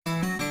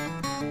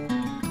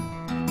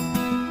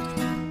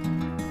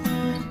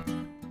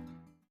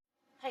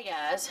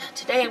Hi guys,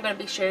 today I'm going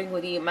to be sharing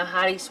with you my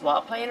Heidi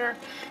Swapp planner,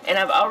 and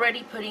I've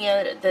already put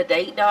in the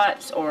date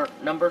dots or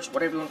numbers,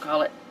 whatever you want to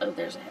call it. Oh,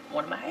 there's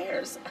one of my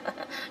hairs.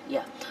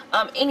 Yeah.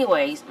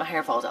 Anyways, my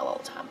hair falls out all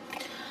the time.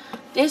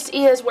 This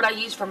is what I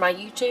use for my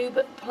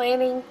YouTube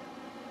planning,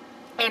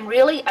 and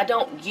really I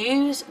don't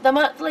use the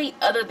monthly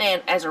other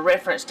than as a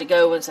reference to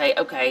go and say,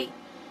 okay,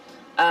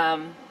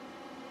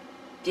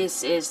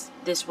 this is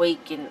this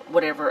week and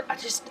whatever.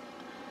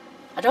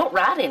 I don't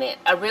write in it.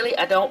 I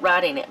don't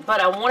write in it.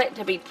 But I want it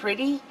to be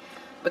pretty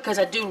because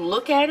I do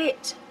look at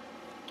it.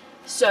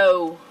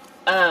 So,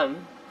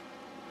 I'm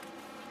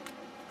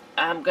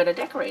going to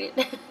decorate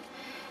it.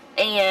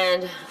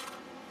 And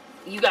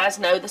you guys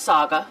know the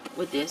saga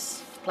with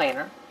this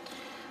planner.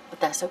 But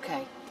that's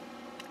okay.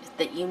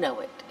 That you know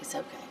it. It's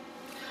okay.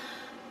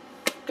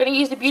 Going to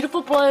use the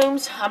beautiful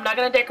blooms. I'm not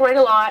going to decorate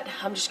a lot.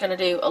 I'm just going to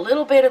do a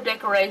little bit of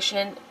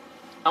decoration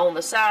on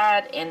the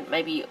side and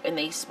maybe in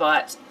these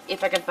spots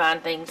if I can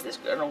find things that's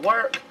going to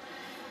work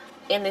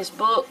in this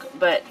book.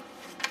 But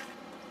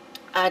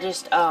I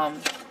just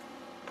want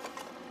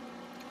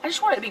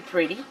it to be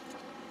pretty,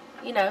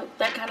 you know,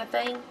 that kind of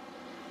thing.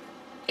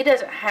 It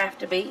doesn't have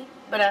to be,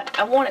 but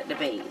I want it to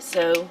be,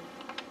 so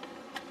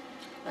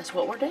that's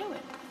what we're doing.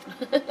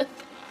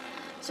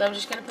 So I'm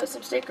just going to put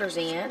some stickers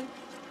in,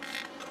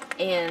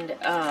 and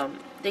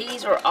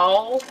these are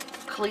all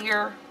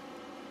clear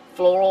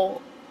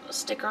floral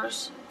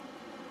stickers.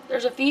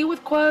 There's a few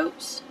with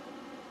quotes,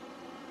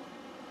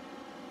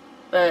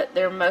 but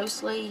they're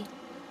mostly,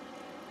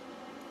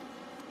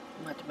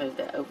 I'm going to have to move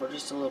that over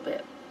just a little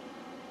bit.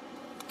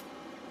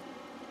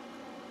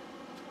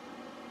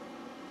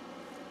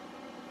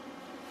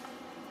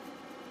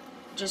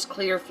 Just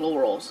clear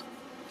florals.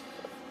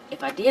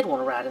 If I did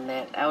want to write in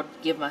that, I would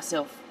give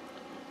myself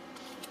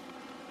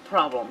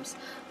problems.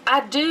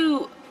 I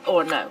do,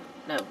 or no,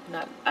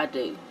 not I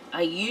do.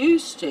 I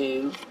used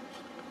to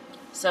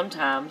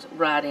sometimes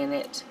write in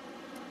it,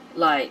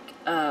 like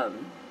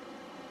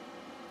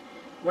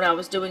when I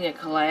was doing a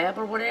collab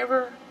or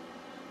whatever,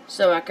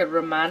 so I could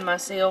remind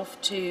myself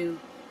to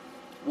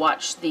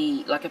watch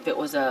the, like if it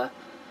was a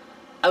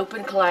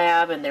open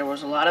collab and there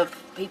was a lot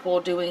of people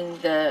doing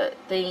the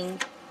thing,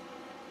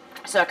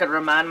 so I could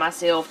remind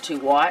myself to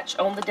watch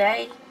on the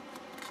day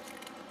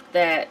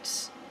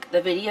that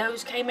the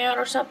videos came out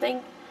or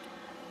something.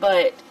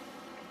 But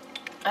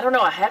I don't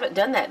know, I haven't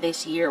done that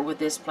this year with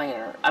this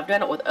planner. I've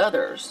done it with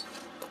others,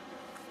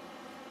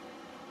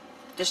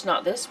 just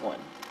not this one.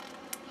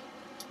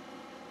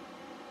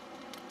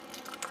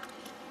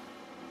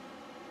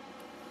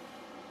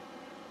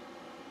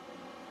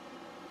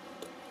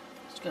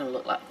 It's going to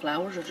look like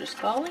flowers are just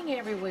falling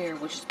everywhere,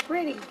 which is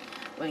pretty.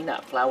 I mean,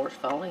 not flowers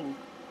falling,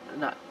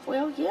 not,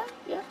 well, yeah,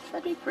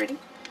 that'd be pretty.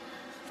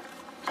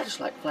 I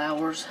just like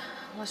flowers.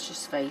 Let's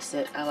just face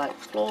it, I like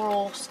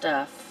floral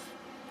stuff.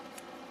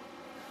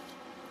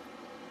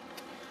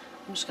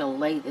 I'm just going to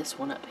lay this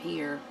one up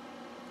here,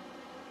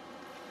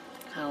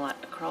 kind of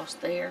like across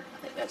there. I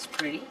think that's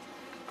pretty.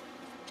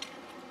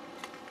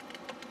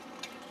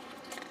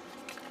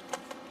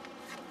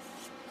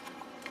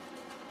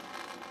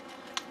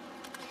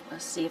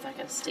 Let's see if I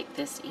can stick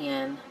this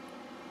in.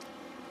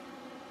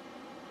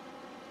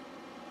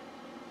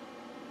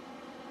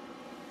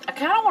 I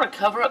kind of want to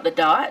cover up the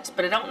dots,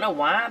 but I don't know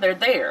why. They're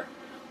there.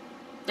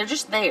 They're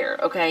just there,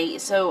 okay?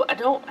 So I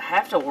don't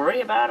have to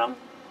worry about them.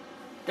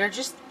 They're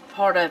just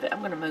part of it. I'm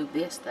going to move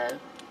this, though.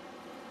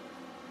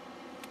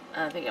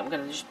 I think I'm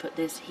going to just put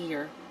this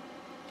here.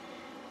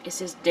 It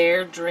says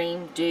Dare,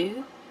 Dream,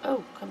 Do.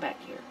 Oh, come back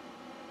here.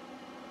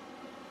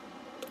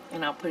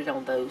 And I'll put it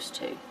on those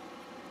two.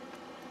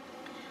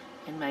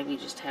 And maybe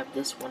just have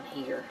this one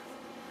here,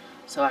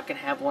 so I can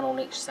have one on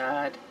each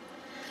side.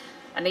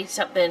 I need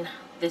something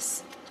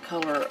this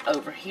color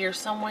over here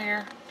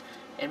somewhere,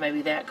 and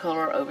maybe that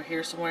color over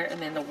here somewhere,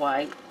 and then the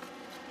white.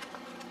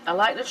 I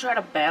like to try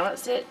to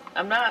balance it.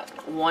 I'm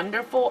not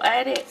wonderful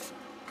at it,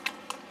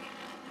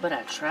 but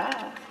I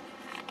try.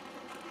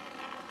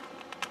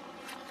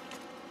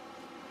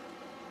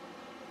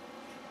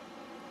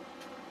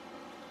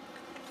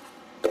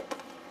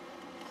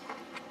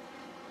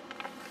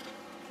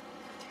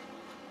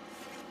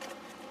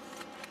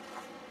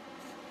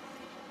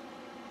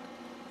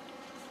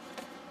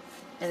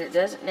 And it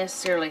doesn't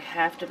necessarily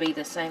have to be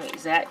the same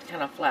exact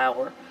kind of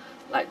flower.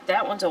 Like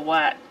that one's a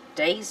white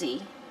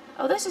daisy.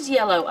 Oh, this is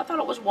yellow. I thought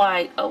it was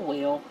white. Oh,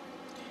 well.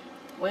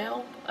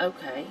 Well,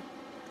 okay.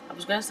 I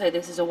was going to say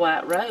this is a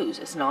white rose.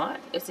 It's not.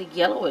 It's a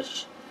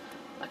yellowish,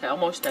 like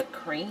almost a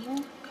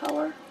cream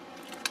color.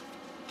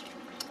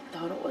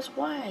 Thought it was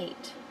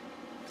white.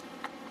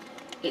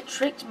 It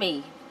tricked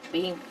me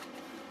being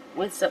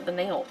with something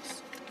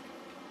else.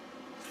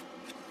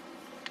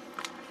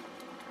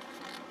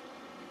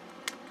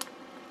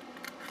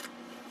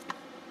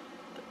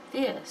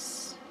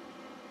 This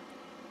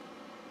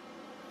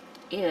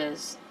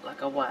is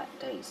like a white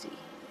daisy.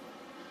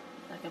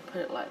 I can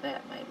put it like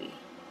that maybe.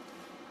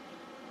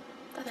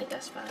 I think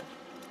that's fine.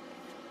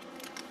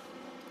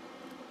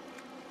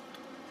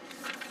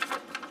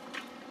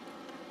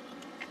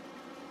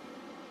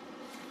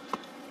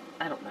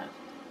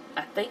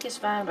 think it's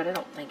fine, but I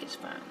don't think it's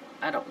fine.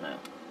 I don't know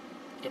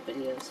if it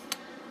is.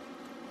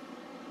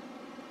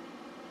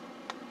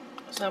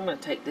 So I'm going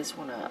to take this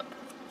one up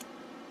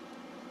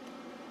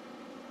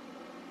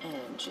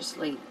and just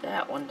leave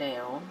that one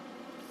down.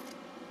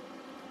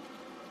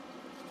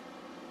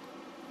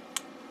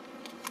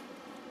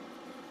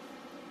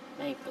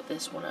 Maybe put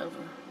this one over.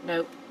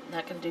 Nope,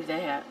 not going to do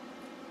that.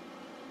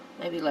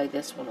 Maybe lay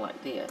this one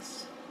like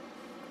this.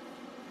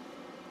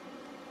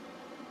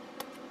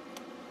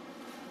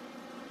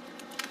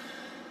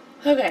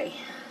 Okay,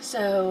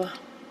 so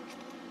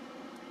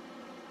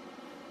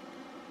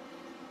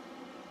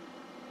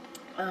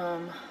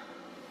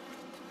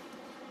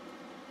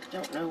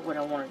don't know what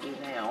I want to do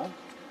now.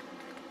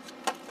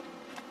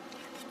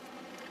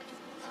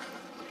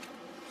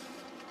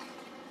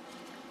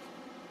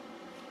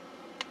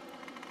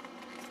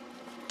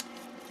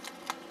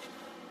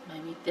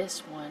 Maybe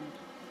this one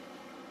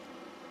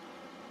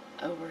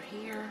over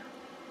here,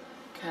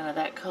 kind of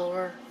that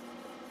color.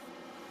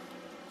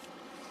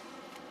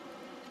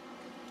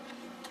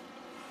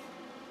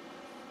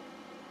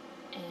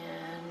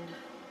 And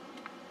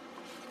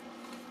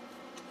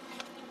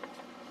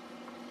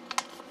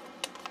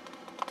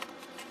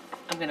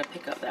I'm going to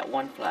pick up that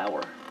one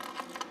flower,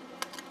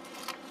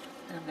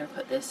 and I'm going to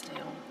put this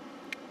down.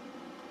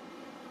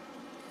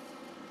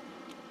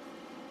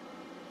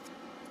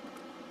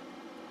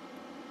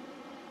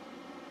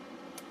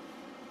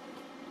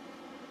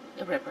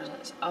 It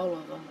represents all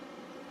of them.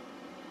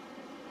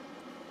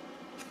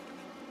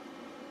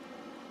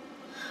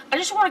 I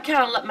just want to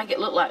kind of make it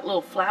look like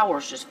little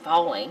flowers just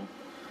falling.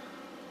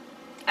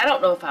 I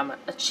don't know if I'm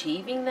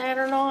achieving that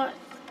or not,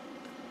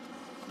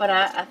 but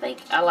I think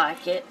I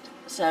like it.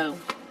 So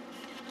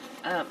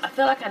I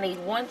feel like I need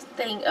one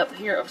thing up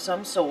here of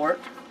some sort,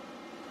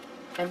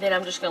 and then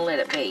I'm just going to let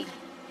it be.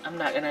 I'm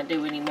not going to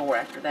do any more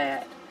after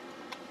that.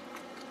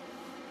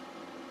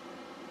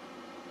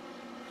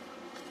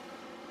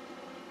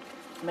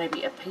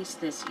 Maybe a piece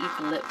of this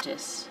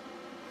eucalyptus.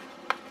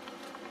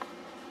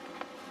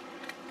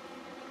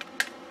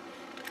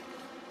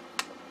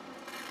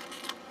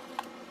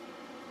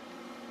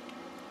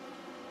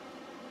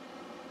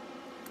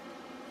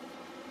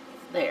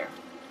 There.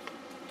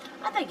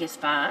 I think it's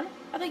fine.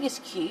 I think it's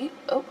cute.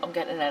 Oh, I'm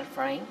getting it out of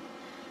frame.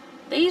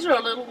 These are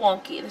a little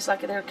wonky. It's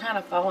like they're kind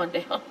of falling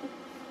down.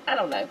 I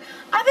don't know.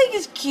 I think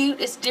it's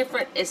cute. It's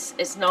different.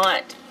 It's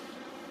not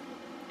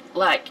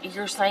like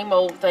your same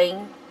old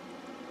thing.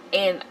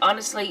 And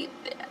honestly,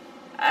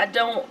 I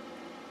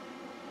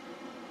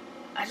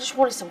just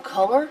wanted some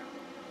color.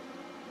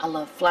 I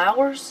love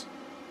flowers.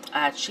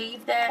 I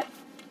achieved that.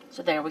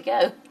 So there we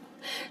go.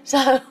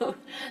 So,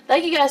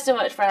 thank you guys so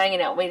much for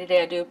hanging out with me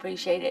today. I do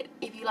appreciate it.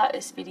 If you like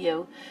this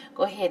video,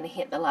 go ahead and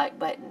hit the like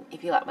button.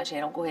 If you like my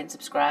channel, go ahead and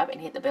subscribe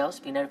and hit the bell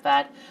so be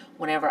notified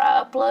whenever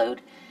I upload.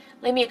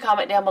 Leave me a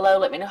comment down below.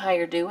 Let me know how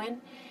you're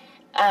doing.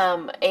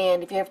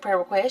 And if you have a prayer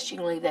request, you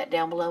can leave that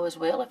down below as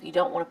well. If you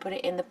don't want to put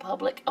it in the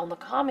public on the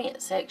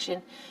comment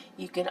section,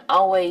 you can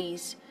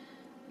always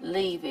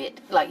leave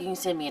it, like you can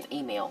send me an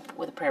email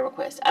with a prayer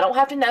request. I don't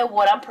have to know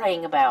what I'm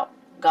praying about.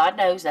 God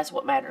knows, that's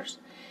what matters.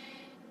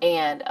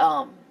 And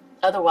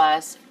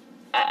otherwise,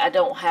 I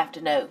don't have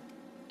to know.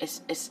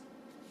 It's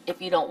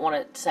if you don't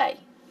want to say.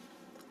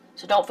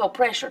 So don't feel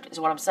pressured is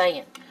what I'm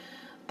saying.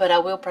 But I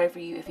will pray for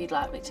you if you'd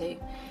like me to.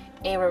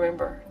 And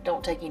remember,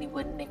 don't take any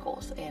wooden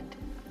nickels, and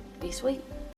be sweet.